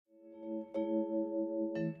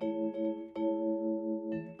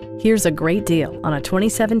Here's a great deal on a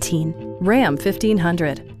 2017 Ram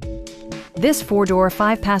 1500. This four-door,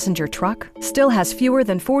 five-passenger truck still has fewer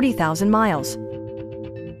than 40,000 miles.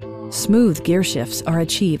 Smooth gear shifts are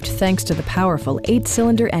achieved thanks to the powerful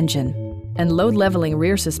 8-cylinder engine, and load-leveling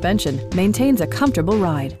rear suspension maintains a comfortable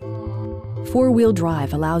ride. Four-wheel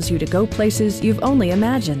drive allows you to go places you've only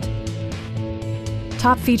imagined.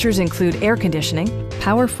 Top features include air conditioning,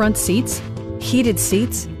 power front seats, heated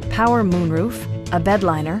seats, power moonroof, a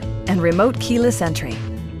bedliner, and remote keyless entry.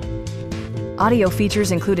 Audio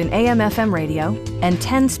features include an AM/FM radio and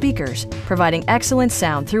 10 speakers, providing excellent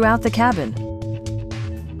sound throughout the cabin.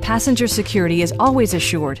 Passenger security is always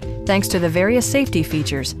assured thanks to the various safety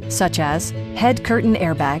features such as head curtain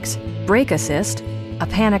airbags, brake assist, a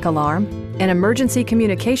panic alarm, an emergency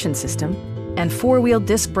communication system, and four-wheel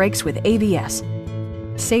disc brakes with ABS.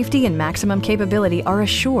 Safety and maximum capability are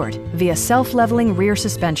assured via self-leveling rear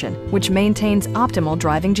suspension, which maintains optimal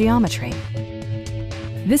driving geometry.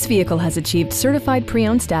 This vehicle has achieved certified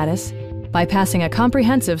pre-owned status by passing a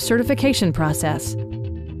comprehensive certification process.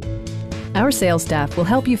 Our sales staff will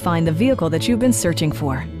help you find the vehicle that you've been searching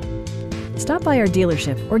for. Stop by our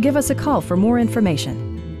dealership or give us a call for more information.